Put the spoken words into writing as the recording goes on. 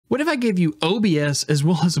What if I gave you OBS as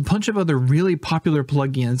well as a bunch of other really popular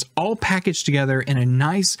plugins all packaged together in a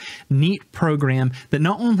nice, neat program that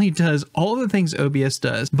not only does all of the things OBS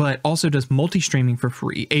does, but also does multi-streaming for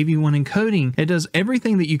free, AV1 encoding. It does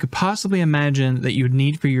everything that you could possibly imagine that you would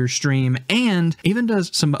need for your stream, and even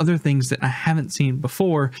does some other things that I haven't seen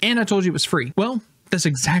before. And I told you it was free. Well, that's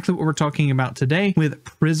exactly what we're talking about today with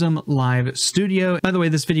Prism Live Studio. By the way,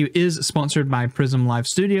 this video is sponsored by Prism Live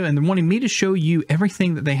Studio, and they're wanting me to show you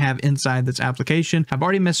everything that they have inside this application. I've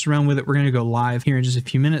already messed around with it. We're going to go live here in just a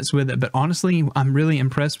few minutes with it, but honestly, I'm really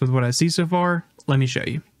impressed with what I see so far. Let me show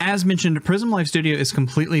you. As mentioned, Prism Live Studio is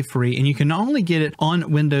completely free, and you can not only get it on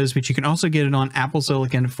Windows, but you can also get it on Apple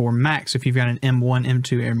Silicon for Mac. So if you've got an M1,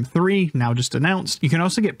 M2, M3, now just announced, you can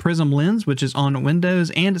also get Prism Lens, which is on Windows,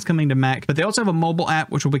 and it's coming to Mac. But they also have a mobile app,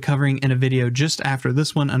 which we'll be covering in a video just after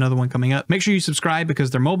this one, another one coming up. Make sure you subscribe because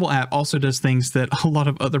their mobile app also does things that a lot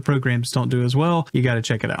of other programs don't do as well. You got to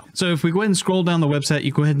check it out. So if we go ahead and scroll down the website,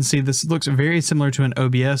 you go ahead and see this looks very similar to an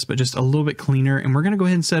OBS, but just a little bit cleaner. And we're going to go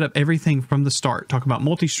ahead and set up everything from the start. Talk about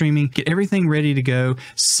multi-streaming, get everything ready to go.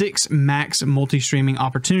 6 max multi-streaming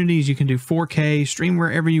opportunities. You can do 4K, stream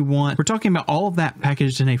wherever you want. We're talking about all of that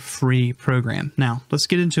packaged in a free program. Now, let's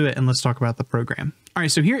get into it and let's talk about the program. All right,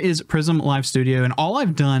 so here is Prism Live Studio, and all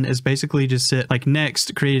I've done is basically just sit like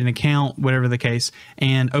next, create an account, whatever the case,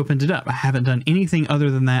 and opened it up. I haven't done anything other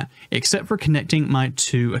than that, except for connecting my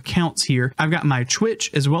 2 accounts here. I've got my Twitch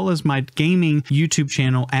as well as my gaming YouTube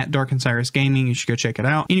channel at Darkened Cyrus Gaming. You should go check it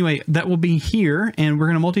out. Anyway, that will be here, and we're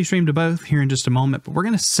going to multi-stream to both here in just a moment, but we're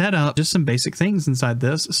going to set up just some basic things inside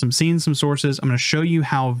this, some scenes, some sources. I'm going to show you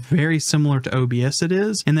how very similar to OBS it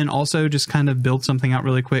is, and then also just kind of build something out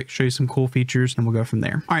really quick, show you some cool features, and we'll go from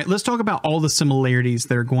there. All right, let's talk about all the similarities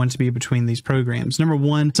that are going to be between these programs. Number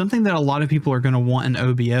one, something that a lot of people are going to want in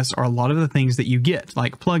OBS are a lot of the things that you get,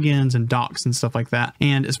 like plugins and docs and stuff like that.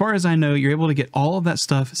 And as far as I know, you're able to get all of that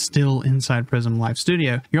stuff still inside Prism Live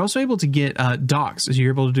Studio. You're also able to get docs, so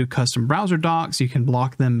you're able to do custom browser docs. You can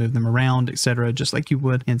block them, move them around, etc., just like you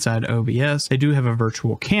would inside OBS. They do have a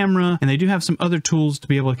virtual camera, and they do have some other tools to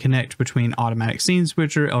be able to connect between automatic scene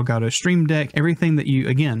switcher, Elgato Stream Deck, everything that you,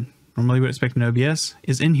 again, normally would expect an OBS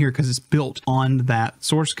is in here because it's built on that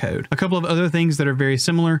source code. A couple of other things that are very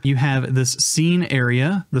similar. You have this scene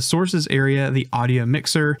area, the sources area, the audio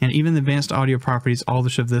mixer, and even the advanced audio properties. All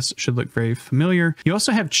of this should look very familiar. You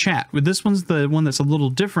also have chat. With this one's the one that's a little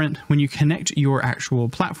different. When you connect your actual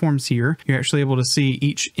platforms here, you're actually able to see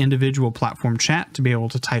each individual platform chat to be able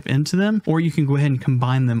to type into them, or you can go ahead and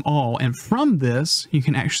combine them all. And from this, you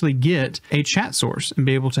can actually get a chat source and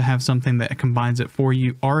be able to have something that combines it for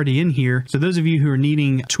you already in here. So those of you who are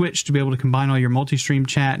needing Twitch to be able to combine all your multi-stream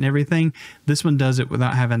chat and everything, this one does it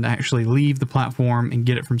without having to actually leave the platform and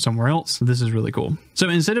get it from somewhere else. This is really cool. So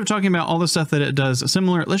instead of talking about all the stuff that it does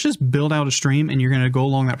similar, let's just build out a stream, and you're going to go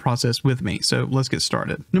along that process with me. So let's get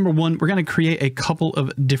started. Number one, we're going to create a couple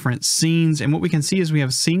of different scenes, and what we can see is we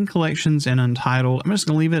have scene collections and untitled. I'm just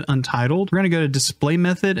going to leave it untitled. We're going to go to display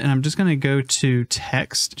method, and I'm just going to go to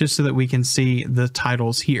text just so that we can see the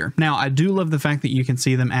titles here. Now, I do love the fact that you can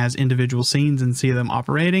see them as individual scenes and see them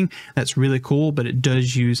operating. That's really cool, but it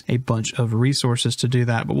does use a bunch of resources to do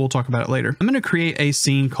that, but we'll talk about it later. I'm going to create a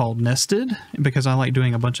scene called nested because I like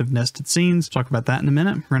doing a bunch of nested scenes. Talk about that in a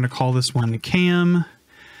minute. We're going to call this one cam.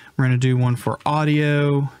 We're going to do one for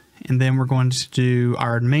audio. And then we're going to do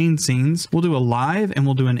our main scenes. We'll do a live and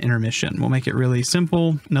we'll do an intermission. We'll make it really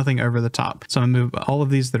simple, nothing over the top. So I'm gonna move all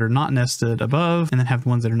of these that are not nested above and then have the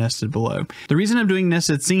ones that are nested below. The reason I'm doing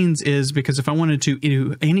nested scenes is because if I wanted to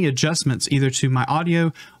do any adjustments either to my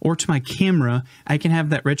audio or to my camera, I can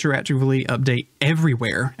have that retroactively update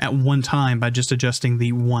everywhere at one time by just adjusting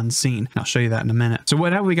the one scene. I'll show you that in a minute. So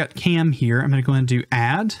what have we got cam here? I'm gonna go ahead and do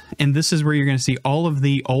add. And this is where you're gonna see all of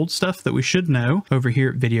the old stuff that we should know over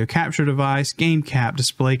here, video capture device, game cap,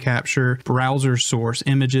 display capture, browser source,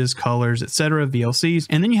 images, colors, etc., VLCs.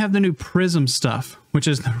 And then you have the new Prism stuff, which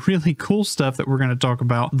is the really cool stuff that we're going to talk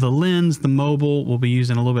about. The lens, the mobile, we'll be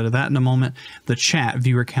using a little bit of that in a moment. The chat,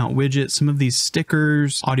 viewer count widget, some of these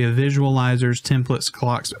stickers, audio visualizers, templates,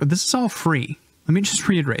 clocks. This is all free. Let me just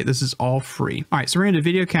reiterate, this is all free. All right, so we're going to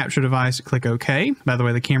video capture device, click OK. By the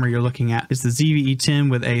way, the camera you're looking at is the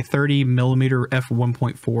ZVE10 with a 30mm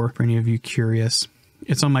f1.4 for any of you curious.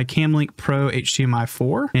 It's on my Camlink Pro HDMI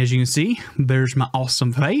 4. As you can see, there's my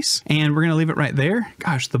awesome face, and we're going to leave it right there.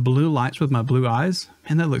 Gosh, the blue lights with my blue eyes,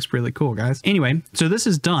 And that looks really cool, guys. Anyway, so this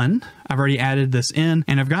is done. I've already added this in,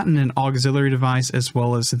 and I've gotten an auxiliary device as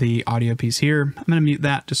well as the audio piece here. I'm going to mute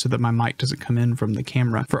that just so that my mic doesn't come in from the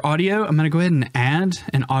camera. For audio, I'm going to go ahead and add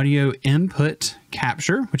an audio input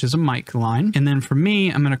capture, which is a mic line. And then for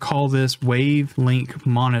me, I'm going to call this wavelength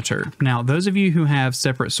monitor. Now, those of you who have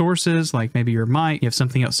separate sources, like maybe your mic, you have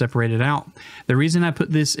something else separated out. The reason I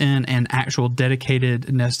put this in an actual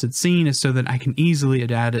dedicated nested scene is so that I can easily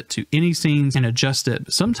add it to any scenes and adjust it.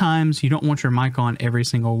 But sometimes you don't want your mic on every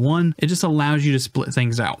single one. It just allows you to split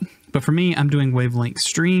things out. But for me, I'm doing wavelength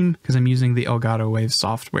stream because I'm using the Elgato Wave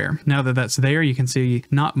software. Now that that's there, you can see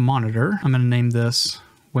not monitor. I'm going to name this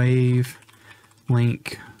wavelength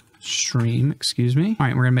stream, excuse me. All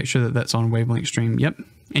right, we're gonna make sure that that's on wavelength stream. Yep.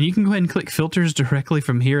 And you can go ahead and click filters directly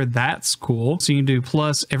from here. That's cool. So you can do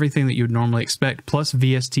plus everything that you would normally expect, plus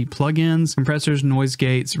VST plugins, compressors, noise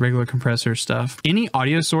gates, regular compressor stuff. Any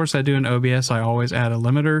audio source I do in OBS, I always add a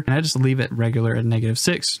limiter, and I just leave it regular at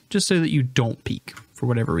 -6, just so that you don't peak for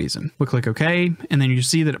whatever reason. We'll click OK, and then you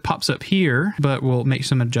see that it pops up here, but we'll make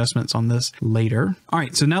some adjustments on this later. All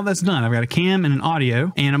right, so now that's done. I've got a cam and an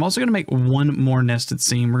audio, and I'm also going to make one more nested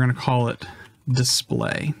scene. We're going to call it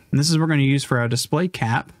display. And this is what we're going to use for our display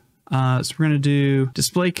cap. So we're going to do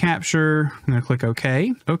display capture. I'm going to click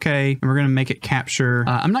OK. OK. And we're going to make it capture.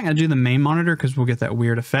 I'm not going to do the main monitor because we'll get that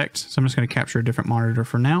weird effect. So I'm just going to capture a different monitor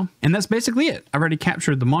for now. And that's basically it. I've already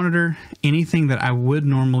captured the monitor. Anything that I would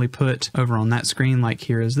normally put over on that screen, like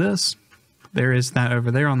here is this. There is that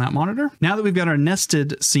over there on that monitor. Now that we've got our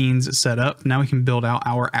nested scenes set up, now we can build out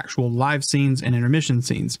our actual live scenes and intermission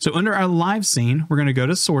scenes. So under our live scene, we're going to go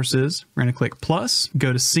to sources, we're going to click plus,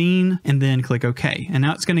 go to scene, and then click OK. And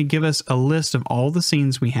now it's going to give us a list of all the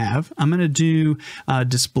scenes we have. I'm going to do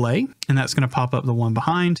display, and that's going to pop up the one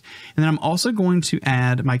behind. And then I'm also going to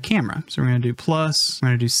add my camera. So we're going to do plus, we're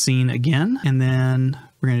going to do scene again, and then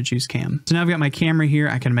we're going to choose cam. So now I've got my camera here.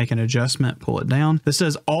 I can make an adjustment, pull it down. This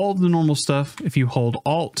does all the normal stuff. If you hold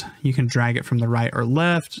Alt, you can drag it from the right or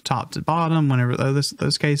left, top to bottom, whenever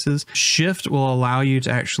those cases. Shift will allow you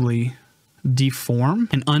to actually deform,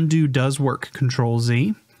 and undo does work, Control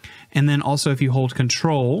Z. And then also if you hold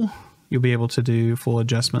Control, you'll be able to do full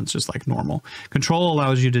adjustments just like normal. Control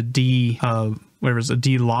allows you to de-lock,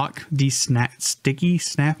 sticky,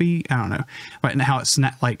 snappy, I don't know. Right now it's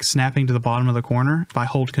snapping to the bottom of the corner. If I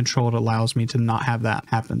hold Control, it allows me to not have that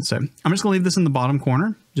happen. So I'm just gonna leave this in the bottom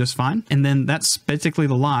corner, just fine. And then that's basically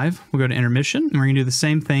the live. We'll go to intermission, and we're gonna do the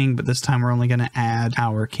same thing, but this time we're only gonna add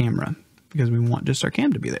our camera because we want just our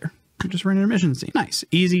cam to be there. Just for an intermission scene. Nice,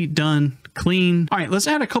 easy, done, clean. All right, let's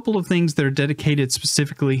add a couple of things that are dedicated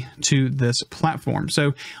specifically to this platform.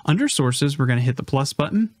 So under sources, we're going to hit the plus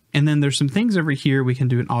button. And then there's some things over here. We can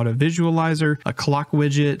do an auto visualizer, a clock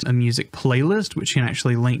widget, a music playlist, which can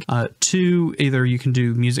actually link to either you can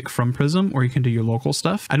do music from Prism or you can do your local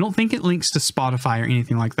stuff. I don't think it links to Spotify or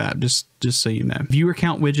anything like that, just so you know. Viewer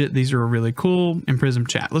count widget, these are really cool. And Prism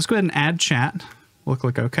chat. Let's go ahead and add chat. We'll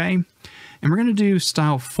click OK. And we're going to do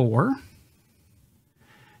style 4. And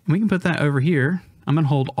we can put that over here. I'm going to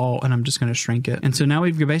hold Alt and I'm just going to shrink it. And so now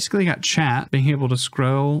we've basically got chat being able to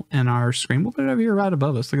scroll in our screen. We'll put it over here right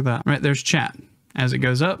above us. Look at that. All right, there's chat. As it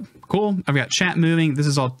goes up, cool. I've got chat moving. This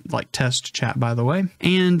is all like test chat, by the way.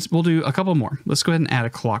 And we'll do a couple more. Let's go ahead and add a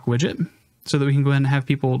clock widget so that we can go ahead and have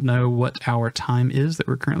people know what our time is that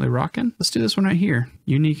we're currently rocking. Let's do this one right here.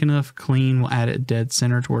 Unique enough, clean. We'll add it dead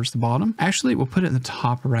center towards the bottom. Actually, we'll put it in the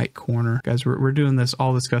top right corner. Guys, we're doing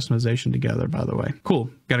all this customization together, by the way. Cool.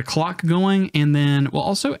 Got a clock going, and then we'll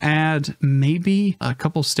also add maybe a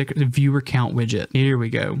couple stickers, viewer count widget. Here we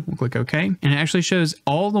go. We'll click OK. And it actually shows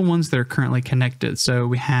all the ones that are currently connected. So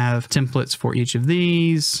we have templates for each of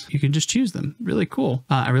these. You can just choose them. Really cool.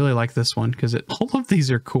 I really like this one because all of these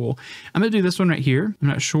are cool. I'm going to do this one right here. I'm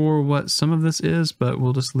not sure what some of this is, but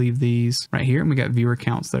we'll just leave these right here. And we got viewer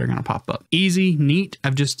counts that are going to pop up. Easy, neat.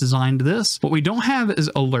 I've just designed this. What we don't have is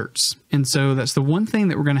alerts. And so that's the one thing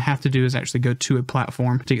that we're going to have to do is actually go to a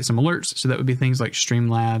platform to get some alerts. So that would be things like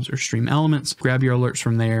Streamlabs or Stream Elements. Grab your alerts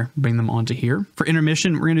from there, bring them onto here. For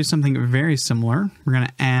intermission, we're going to do something very similar. We're going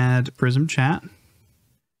to add Prism chat.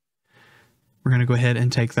 We're going to go ahead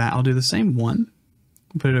and take that. I'll do the same one.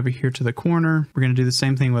 Put it over here to the corner. We're going to do the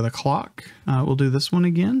same thing with a clock. We'll do this one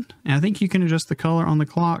again. And I think you can adjust the color on the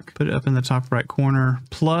clock. Put it up in the top right corner.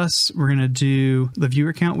 Plus, we're going to do the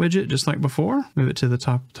viewer count widget just like before. Move it to the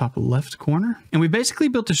top left corner. And we basically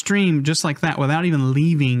built a stream just like that without even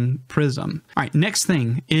leaving Prism. All right, next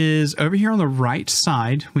thing is over here on the right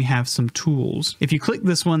side, we have some tools. If you click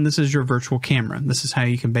this one, this is your virtual camera. This is how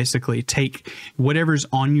you can basically take whatever's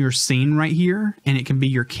on your scene right here, and it can be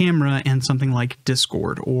your camera and something like Discord.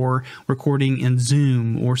 dashboard or recording in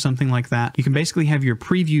Zoom or something like that, you can basically have your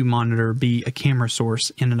preview monitor be a camera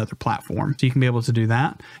source in another platform. So you can be able to do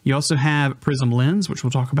that. You also have Prism Lens, which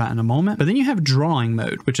we'll talk about in a moment, but then you have drawing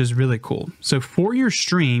mode, which is really cool. So for your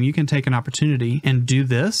stream, you can take an opportunity and do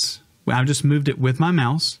this. I've just moved it with my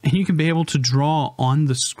mouse, and you can be able to draw on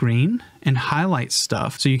the screen and highlight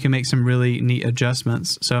stuff. So you can make some really neat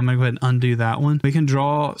adjustments. So I'm gonna go ahead and undo that one. We can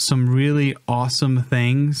draw some really awesome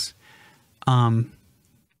things.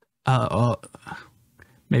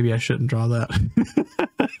 Maybe I shouldn't draw that.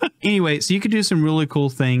 Anyway, so you could do some really cool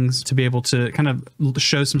things to be able to kind of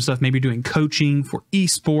show some stuff, maybe doing coaching for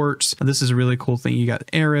esports. This is a really cool thing. You got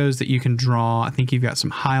arrows that you can draw. I think you've got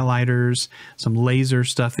some highlighters, some laser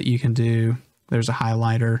stuff that you can do. There's a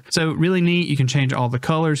highlighter. So really neat. You can change all the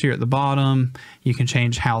colors here at the bottom. You can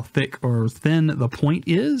change how thick or thin the point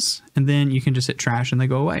is, and then you can just hit trash and they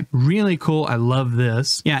go away. Really cool. I love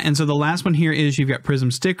this. Yeah, and so the last one here is you've got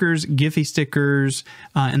Prism stickers, Giphy stickers,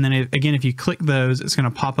 and then again, if you click those, it's going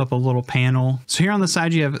to pop up a little panel. So here on the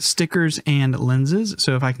side, you have stickers and lenses.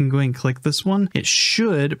 So if I can go ahead and click this one, it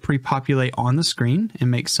should pre-populate on the screen and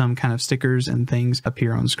make some kind of stickers and things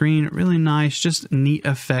appear on screen. Really nice, just neat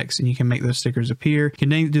effects, and you can make those stickers appear. You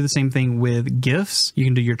can do the same thing with GIFs. You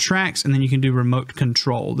can do your tracks, and then you can do remote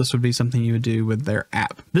control. This would be something you would do with their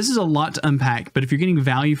app. This is a lot to unpack, but if you're getting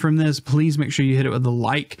value from this, please make sure you hit it with a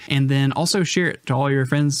like, and then also share it to all your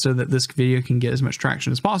friends so that this video can get as much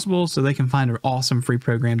traction as possible so they can find an awesome free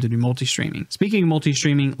program to do multi-streaming. Speaking of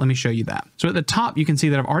multi-streaming, let me show you that. So at the top, you can see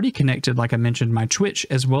that I've already connected, like I mentioned, my Twitch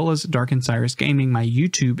as well as Darkened Cyrus Gaming, my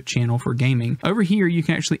YouTube channel for gaming. Over here, you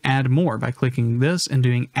can actually add more by clicking this and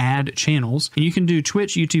doing add channels. And you can do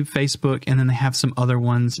Twitch, YouTube, Facebook, and then they have some other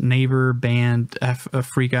ones, Naver, Band,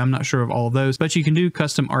 Africa. I'm not sure of all of those, but you can do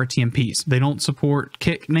custom RTMPs. They don't support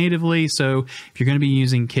Kick natively, so if you're going to be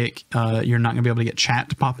using Kick, you're not going to be able to get chat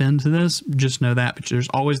to pop into this. Just know that, but there's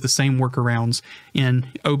always the same workarounds in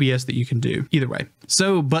OBS that you can do either way.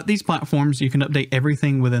 So, but these platforms, you can update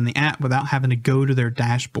everything within the app without having to go to their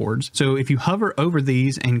dashboards. So if you hover over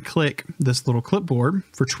these and click this little clipboard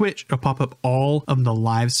for Twitch, it'll pop up all of the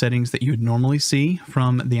live settings that you would normally see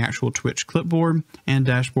from the actual Twitch clipboard and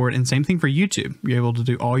dashboard. And same thing for YouTube. You're able to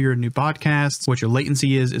do all your new podcasts, what your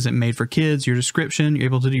latency is it made for kids, your description, you're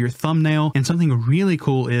able to do your thumbnail. And something really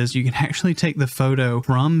cool is you can actually take the photo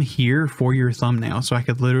from here for your thumbnail. So I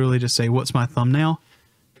could literally just say, what's my thumbnail?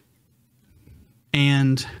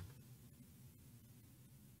 And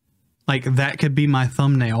like that could be my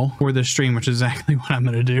thumbnail for the stream, which is exactly what I'm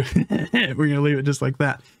going to do. We're going to leave it just like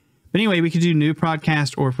that. But anyway, we could do new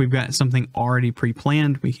podcast, or if we've got something already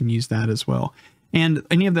pre-planned, we can use that as well. And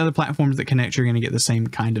any of the other platforms that connect, you're going to get the same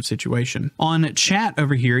kind of situation. On chat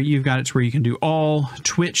over here, you've got it to where you can do all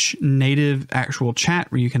Twitch native actual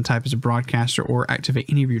chat, where you can type as a broadcaster or activate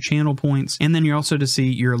any of your channel points. And then you're also to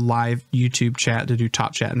see your live YouTube chat to do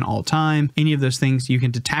top chat and all time. Any of those things, you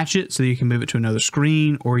can detach it so that you can move it to another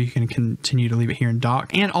screen, or you can continue to leave it here in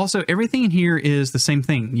dock. And also everything in here is the same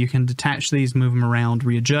thing. You can detach these, move them around,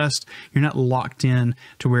 readjust. You're not locked in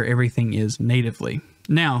to where everything is natively.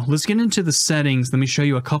 Now, let's get into the settings. Let me show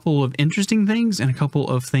you a couple of interesting things and a couple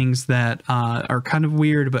of things that are kind of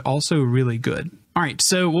weird, but also really good. All right,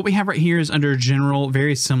 so what we have right here is under general,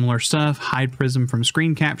 very similar stuff. Hide Prism from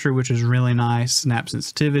screen capture, which is really nice. Snap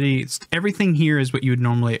sensitivity. Everything here is what you would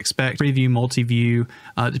normally expect. Preview, multi-view,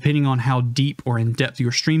 depending on how deep or in depth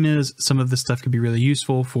your stream is, some of this stuff could be really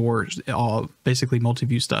useful for basically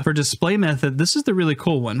multi-view stuff. For display method, this is the really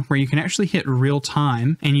cool one where you can actually hit real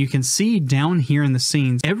time, and you can see down here in the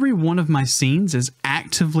scenes, every one of my scenes is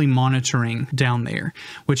actively monitoring down there,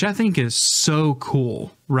 which I think is so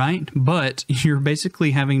cool, right? But you're basically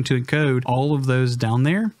having to encode all of those down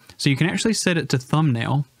there. So you can actually set it to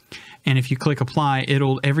thumbnail. And if you click apply,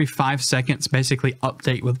 it'll every 5 seconds basically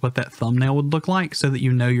update with what that thumbnail would look like so that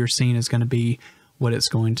you know your scene is going to be what it's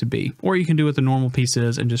going to be. Or you can do what the normal piece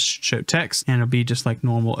is and just show text, and it'll be just like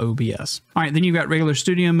normal OBS. All right, then you've got regular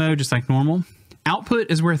studio mode, just like normal. Output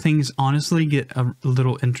is where things honestly get a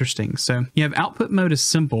little interesting. So you have output mode is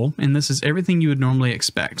simple, and this is everything you would normally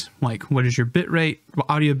expect. Like what is your bit rate,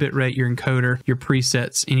 audio bit rate, your encoder, your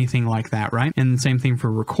presets, anything like that, right? And the same thing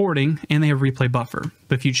for recording, and they have replay buffer.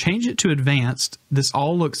 But if you change it to advanced, this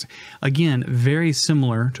all looks, again, very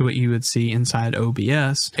similar to what you would see inside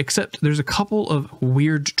OBS, except there's a couple of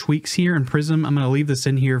weird tweaks here in Prism. I'm going to leave this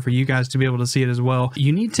in here for you guys to be able to see it as well.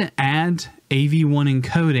 You need to add AV1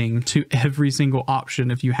 encoding to every single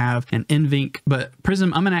option if you have an NVENC. But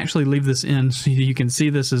Prism, I'm going to actually leave this in so you can see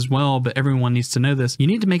this as well, but everyone needs to know this. You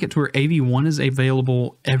need to make it to where AV1 is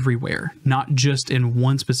available everywhere, not just in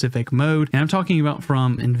one specific mode. And I'm talking about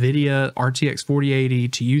from NVIDIA RTX 4080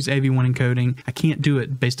 to use AV1 encoding. I can't do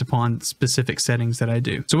it based upon specific settings that I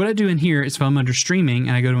do. So what I do in here is if I'm under streaming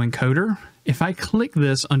and I go to encoder, if I click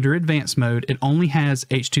this under advanced mode, it only has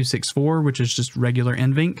H.264, which is just regular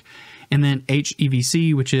NVENC, and then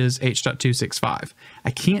HEVC, which is H.265.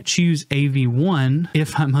 I can't choose AV1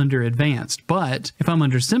 if I'm under advanced, but if I'm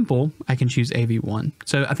under simple, I can choose AV1.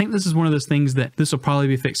 So I think this is one of those things that this will probably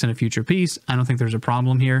be fixed in a future piece. I don't think there's a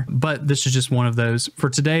problem here, but this is just one of those. For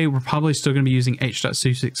today, we're probably still going to be using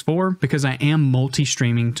H.264 because I am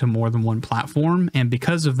multi-streaming to more than one platform. And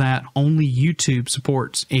because of that, only YouTube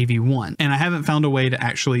supports AV1. And I haven't found a way to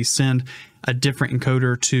actually send a different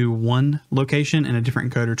encoder to one location and a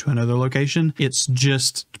different encoder to another location. It's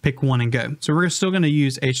just pick one and go. So we're still going to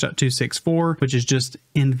use H.264, which is just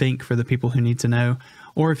NVENC for the people who need to know.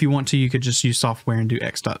 Or if you want to, you could just use software and do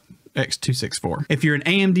X264. If you're an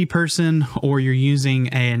AMD person or you're using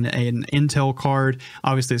an Intel card,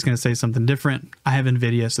 obviously it's going to say something different. I have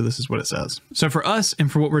NVIDIA, so this is what it says. So for us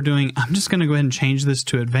and for what we're doing, I'm just going to go ahead and change this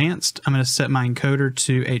to advanced. I'm going to set my encoder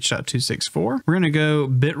to H.264. We're going to go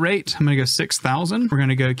bitrate. I'm going to go 6,000. We're going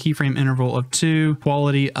to go keyframe interval of 2,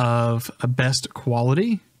 quality of a best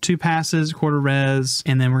quality. 2 passes, quarter res,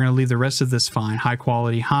 and then we're going to leave the rest of this fine. High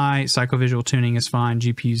quality, high, psychovisual tuning is fine,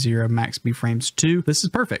 GPU 0, max B frames 2. This is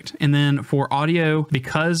perfect. And then for audio,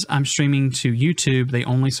 because I'm streaming to YouTube, they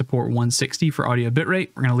only support 160 for audio bitrate.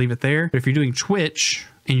 We're going to leave it there. But if you're doing Twitch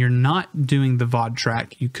and you're not doing the VOD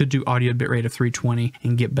track, you could do audio bitrate of 320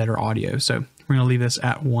 and get better audio. So we're going to leave this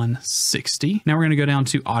at 160. Now we're going to go down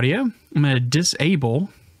to audio. I'm going to disable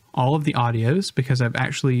all of the audios because I've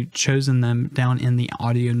actually chosen them down in the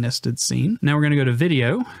audio nested scene. Now we're going to go to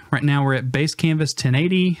video. Right now we're at base canvas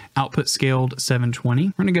 1080, output scaled 720.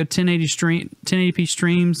 We're going to go 1080p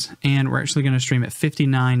streams, and we're actually going to stream at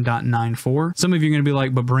 59.94. Some of you are going to be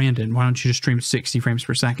like, but Brandon, why don't you just stream 60 frames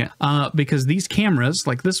per second? Because these cameras,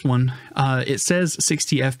 like this one, it says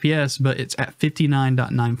 60 FPS, but it's at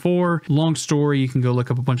 59.94. Long story, you can go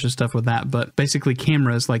look up a bunch of stuff with that, but basically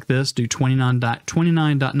cameras like this do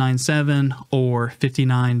 29.97 or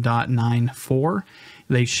 59.94.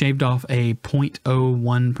 They shaved off a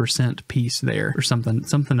 0.01% piece there or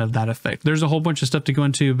something of that effect. There's a whole bunch of stuff to go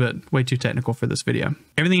into, but way too technical for this video.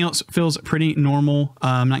 Everything else feels pretty normal.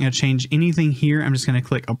 I'm not going to change anything here. I'm just going to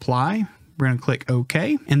click apply. We're going to click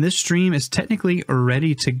OK. And this stream is technically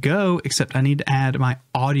ready to go, except I need to add my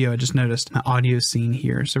audio. I just noticed my audio scene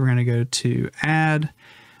here. So we're going to go to add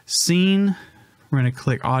scene. We're going to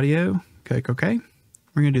click audio, click OK.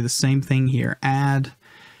 We're going to do the same thing here. Add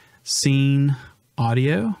scene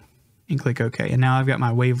audio and click OK. And now I've got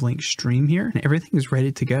my wavelength stream here and everything is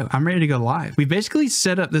ready to go. I'm ready to go live. We basically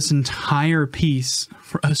set up this entire piece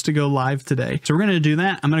for us to go live today. So we're going to do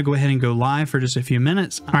that. I'm going to go ahead and go live for just a few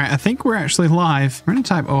minutes. All right. I think we're actually live. We're going to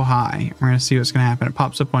type, oh, hi. We're going to see what's going to happen. It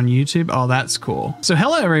pops up on YouTube. Oh, that's cool. So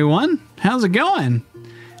hello, everyone. How's it going?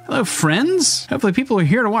 Hello, friends. Hopefully people are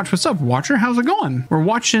here to watch. What's up, watcher? How's it going? We're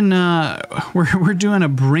watching, we're doing a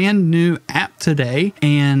brand new app today,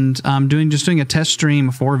 and I'm just doing a test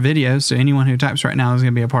stream for videos. So anyone who types right now is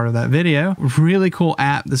going to be a part of that video. Really cool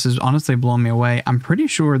app. This is honestly blowing me away. I'm pretty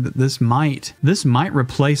sure that this might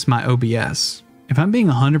replace my OBS. If I'm being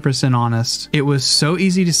 100% honest, it was so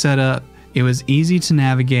easy to set up. It was easy to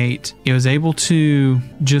navigate. It was able to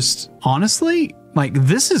just honestly, like,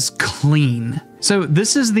 this is clean. So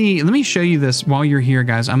this is let me show you this while you're here,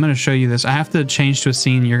 guys. I'm going to show you this. I have to change to a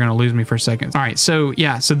scene. You're going to lose me for a second. All right. So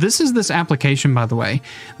yeah, so this is this application, by the way.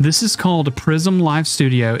 This is called Prism Live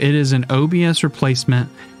Studio. It is an OBS replacement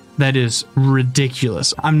that is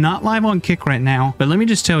ridiculous. I'm not live on Kick right now, but let me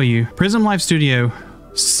just tell you, Prism Live Studio,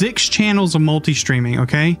 6 channels of multi-streaming,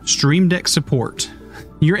 okay? Stream Deck support.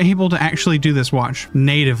 You're able to actually do this, watch,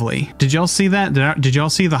 natively. Did y'all see that? Did y'all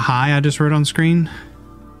see the hi I just wrote on screen?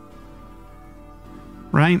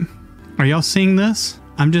 Right? Are y'all seeing this?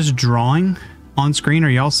 I'm just drawing on screen. Are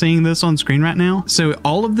y'all seeing this on screen right now? So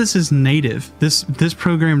all of this is native. This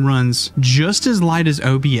program runs just as light as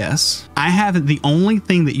OBS. I have the only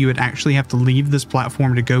thing that you would actually have to leave this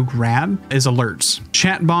platform to go grab is alerts.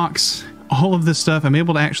 Chat box, all of this stuff. I'm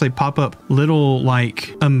able to actually pop up little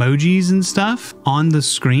like emojis and stuff on the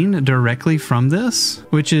screen directly from this,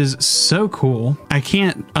 which is so cool. I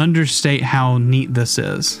can't understate how neat this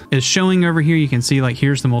is. It's showing over here. You can see like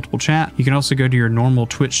here's the multiple chat. You can also go to your normal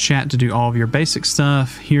Twitch chat to do all of your basic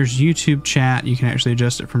stuff. Here's YouTube chat. You can actually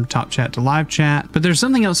adjust it from top chat to live chat. But there's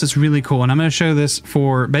something else that's really cool, and I'm going to show this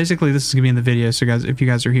for basically this is going to be in the video. So guys, if you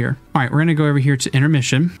guys are here, all right, we're going to go over here to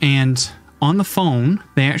intermission, and on the phone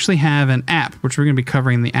they actually have an app, which we're going to be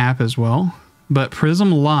covering the app as well. But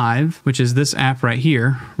Prism Live, which is this app right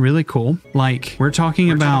here, really cool. Like we're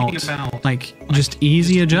talking about like just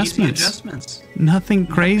easy adjustments. Nothing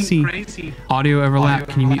crazy. Audio overlap.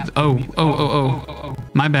 Can you mute? Oh.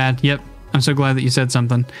 My bad. Yep. I'm so glad that you said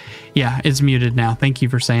something. Yeah, it's muted now. Thank you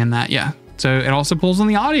for saying that. Yeah. So it also pulls on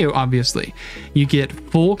the audio, obviously. You get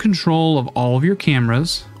full control of all of your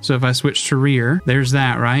cameras. So if I switch to rear, there's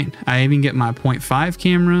that, right? I even get my 0.5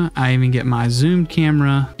 camera. I even get my zoomed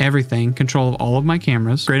camera, everything, control of all of my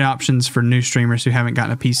cameras. Great options for new streamers who haven't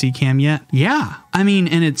gotten a PC cam yet. Yeah, I mean,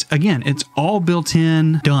 and it's, again, it's all built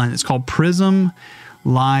in, done. It's called Prism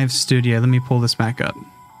Live Studio. Let me pull this back up.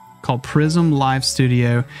 Called Prism Live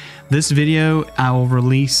Studio. This video I will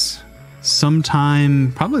release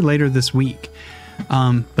sometime probably later this week.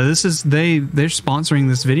 But this is they're sponsoring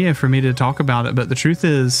this video for me to talk about it. But the truth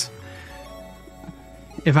is,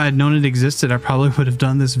 if I had known it existed, I probably would have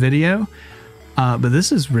done this video. But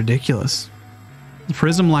this is ridiculous.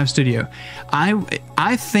 Prism Live Studio.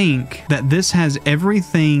 I think that this has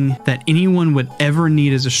everything that anyone would ever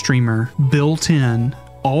need as a streamer built in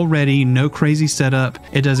already. No crazy setup.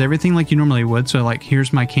 It does everything like you normally would. So like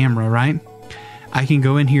here's my camera, right? I can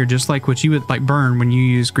go in here just like what you would like burn when you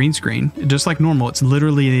use green screen, just like normal. It's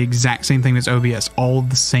literally the exact same thing as OBS, all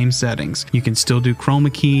the same settings. You can still do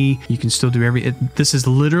chroma key. You can still do this is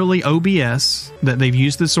literally OBS that they've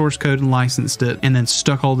used the source code and licensed it and then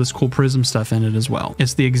stuck all this cool Prism stuff in it as well.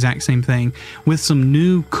 It's the exact same thing with some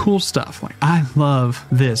new cool stuff. Like I love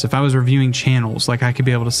this. If I was reviewing channels, like I could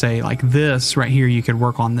be able to say like this right here, you could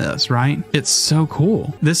work on this, right? It's so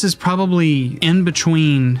cool. This is probably in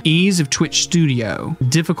between ease of Twitch Studio,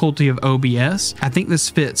 difficulty of OBS. I think this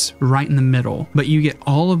fits right in the middle, but you get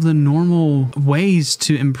all of the normal ways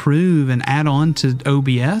to improve and add on to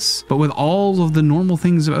OBS, but with all of the normal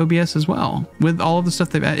things of OBS as well, with all of the stuff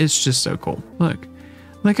they've added. It's just so cool. Look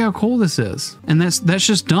how cool this is. And that's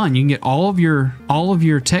just done. You can get all of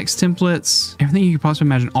your text templates, everything you could possibly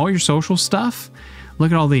imagine, all your social stuff.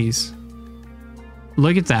 Look at all these.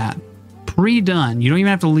 Look at that. Pre-done. You don't even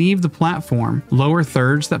have to leave the platform. Lower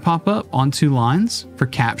thirds that pop up on 2 lines for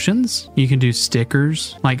captions. You can do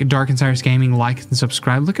stickers like Darkened Cyrus Gaming, like and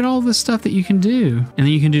subscribe. Look at all this stuff that you can do. And then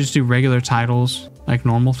you can just do regular titles like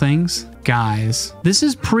normal things. Guys, this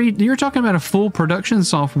is you're talking about a full production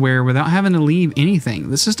software without having to leave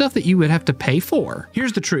anything. This is stuff that you would have to pay for.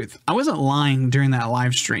 Here's the truth. I wasn't lying during that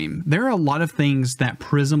live stream. There are a lot of things that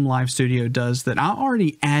Prism Live Studio does that I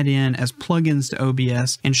already add in as plugins to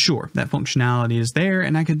OBS. And sure, that functionality is there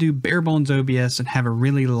and I could do bare bones OBS and have a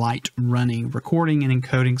really light running recording and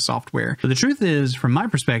encoding software. But the truth is, from my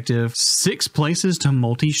perspective, 6 places to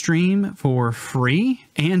multi-stream for free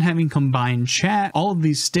and having combined chat, all of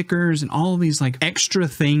these stickers and all of these like extra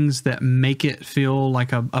things that make it feel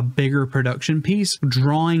like a bigger production piece,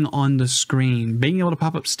 drawing on the screen, being able to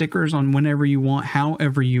pop up stickers on whenever you want,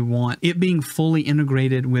 however you want, it being fully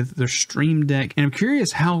integrated with the Stream Deck. And I'm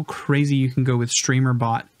curious how crazy you can go with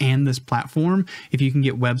StreamerBot and this platform if you can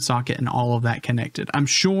get WebSocket and all of that connected. I'm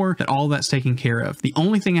sure that all that's taken care of. The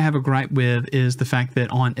only thing I have a gripe with is the fact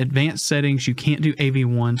that on advanced settings, you can't do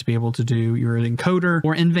AV1 to be able to do your encoder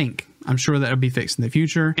or NVENC. I'm sure that'll be fixed in the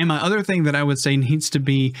future. And my other thing that I would say needs to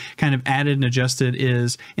be kind of added and adjusted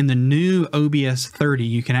is in the new OBS 30,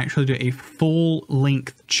 you can actually do a full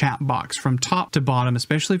length chat box from top to bottom,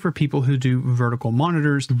 especially for people who do vertical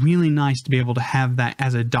monitors. Really nice to be able to have that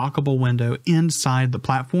as a dockable window inside the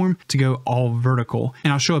platform to go all vertical.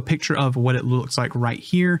 And I'll show a picture of what it looks like right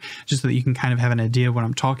here, just so that you can kind of have an idea of what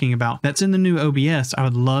I'm talking about. That's in the new OBS. I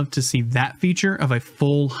would love to see that feature of a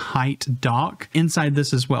full height dock inside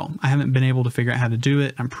this as well. I haven't been able to figure out how to do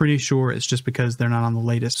it. I'm pretty sure it's just because they're not on the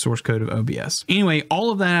latest source code of OBS. Anyway,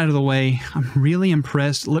 all of that out of the way, I'm really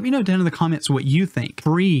impressed. Let me know down in the comments what you think.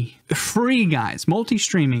 Free guys,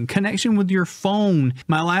 multi-streaming, connection with your phone.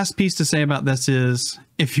 My last piece to say about this is,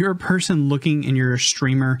 if you're a person looking and you're a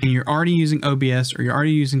streamer and you're already using OBS or you're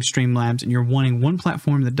already using Streamlabs and you're wanting one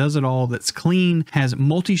platform that does it all, that's clean, has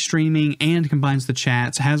multi-streaming and combines the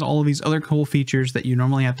chats, has all of these other cool features that you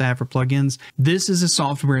normally have to have for plugins, this is a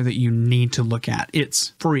software that you need to look at.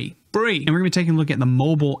 It's free. free. And we're going to be taking a look at the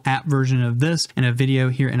mobile app version of this in a video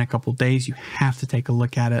here in a couple days. You have to take a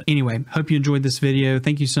look at it. Anyway, hope you enjoyed this video.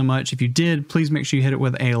 Thank you so much. If you did, please make sure you hit it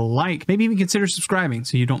with a like. Maybe even consider subscribing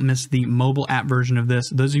so you don't miss the mobile app version of this.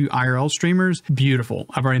 Those of you IRL streamers, beautiful.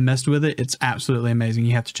 I've already messed with it. It's absolutely amazing.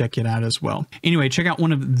 You have to check it out as well. Anyway, check out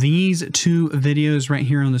one of these two videos right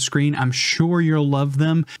here on the screen. I'm sure you'll love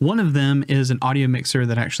them. One of them is an audio mixer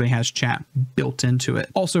that actually has chat built into it.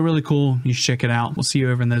 Also really cool. You should check it out. We'll see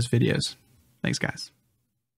you over in those videos. Thanks, guys.